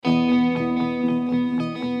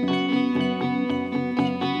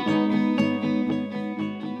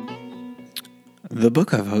The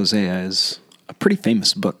book of Hosea is a pretty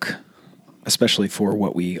famous book, especially for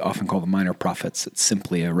what we often call the minor prophets. It's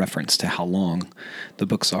simply a reference to how long the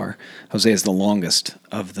books are. Hosea is the longest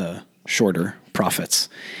of the shorter prophets.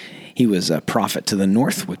 He was a prophet to the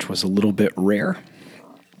north, which was a little bit rare.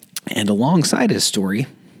 And alongside his story,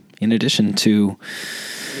 in addition to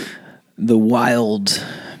the wild,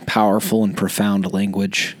 powerful, and profound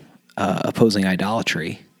language opposing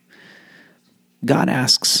idolatry, God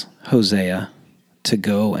asks Hosea to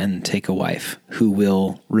go and take a wife who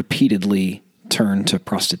will repeatedly turn to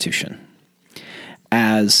prostitution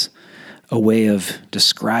as a way of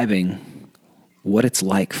describing what it's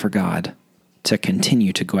like for God to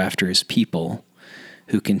continue to go after his people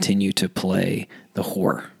who continue to play the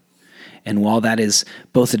whore. And while that is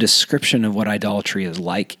both a description of what idolatry is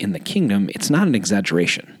like in the kingdom, it's not an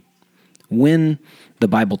exaggeration. When the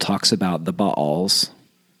Bible talks about the Baals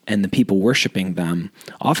and the people worshiping them,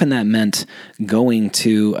 often that meant going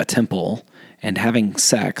to a temple and having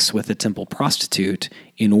sex with a temple prostitute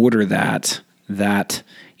in order that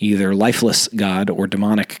either lifeless god or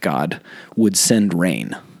demonic god would send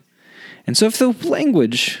rain. And so if the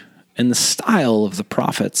language and the style of the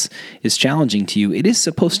prophets is challenging to you, it is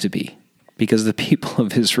supposed to be, because the people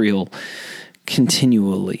of Israel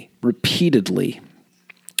continually, repeatedly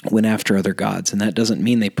went after other gods. And that doesn't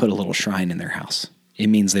mean they put a little shrine in their house. It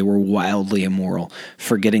means they were wildly immoral,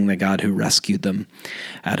 forgetting the God who rescued them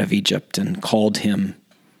out of Egypt and called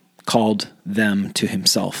them to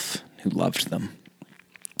himself, who loved them.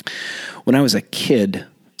 When I was a kid,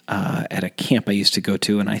 at a camp I used to go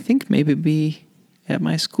to, and I think maybe at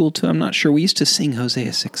my school too, I'm not sure, we used to sing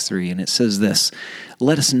Hosea 6:3, and it says this: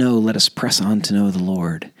 "Let us know, let us press on to know the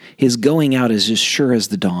Lord. His going out is as sure as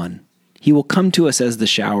the dawn. He will come to us as the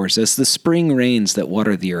showers, as the spring rains that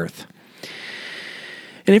water the earth."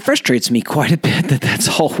 And it frustrates me quite a bit that that's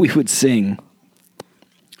all we would sing.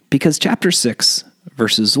 Because chapter 6,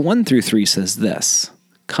 verses 1 through 3 says this: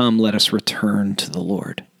 "Come, let us return to the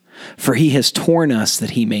Lord. For he has torn us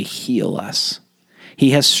that he may heal us.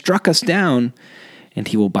 He has struck us down, and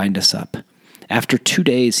he will bind us up. After 2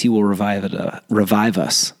 days he will revive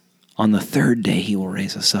us. On the third day he will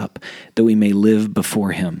raise us up, that we may live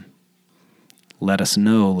before him. Let us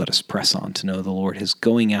know, let us press on to know the Lord. His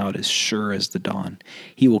going out is sure as the dawn.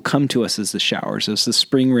 He will come to us as the showers, as the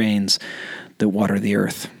spring rains that water the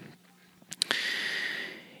earth."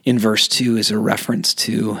 In verse 2 is a reference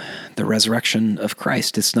to the resurrection of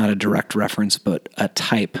Christ. It's not a direct reference, but a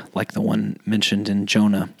type like the one mentioned in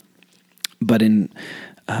Jonah. But in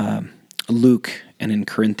Luke and in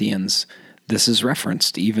Corinthians, this is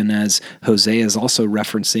referenced, even as Hosea is also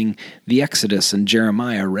referencing the Exodus, and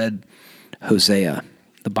Jeremiah read Hosea.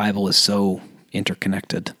 The Bible is so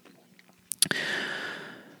interconnected.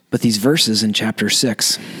 But these verses in chapter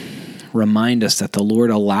 6 remind us that the Lord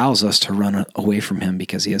allows us to run away from him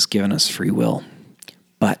because he has given us free will.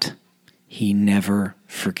 But he never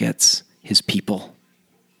forgets his people.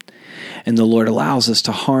 And the Lord allows us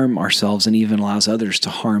to harm ourselves and even allows others to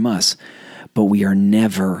harm us. But we are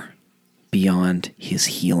never beyond his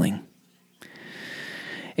healing.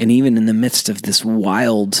 And even in the midst of this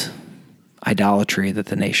wild idolatry that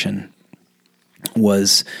the nation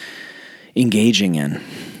was engaging in,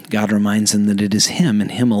 God reminds them that it is him and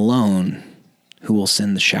him alone who will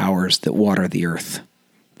send the showers that water the earth,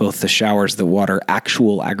 both the showers that water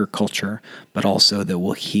actual agriculture, but also that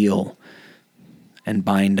will heal and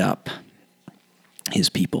bind up his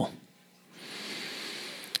people.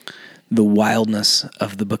 The wildness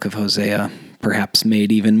of the book of Hosea, perhaps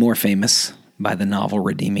made even more famous by the novel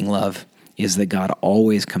Redeeming Love, is that God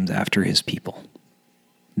always comes after his people.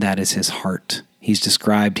 That is his heart. He's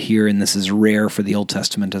described here, and this is rare for the Old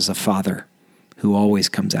Testament, as a father who always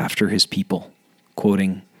comes after his people,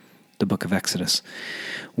 quoting the book of Exodus.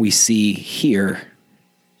 We see here,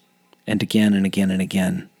 and again and again and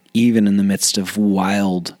again, even in the midst of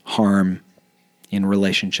wild harm in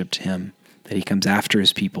relationship to him, that he comes after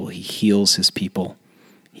his people, he heals his people,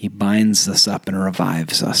 he binds us up and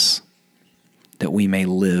revives us, that we may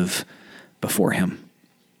live before him.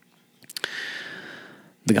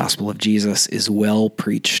 The gospel of Jesus is well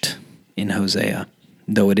preached in Hosea,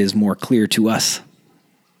 though it is more clear to us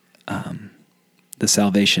the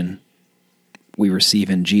salvation we receive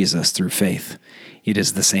in Jesus through faith. It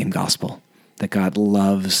is the same gospel, that God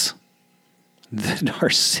loves, that our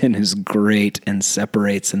sin is great and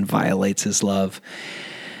separates and violates his love,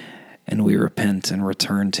 and we repent and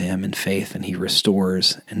return to him in faith, and he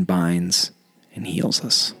restores and binds and heals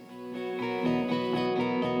us.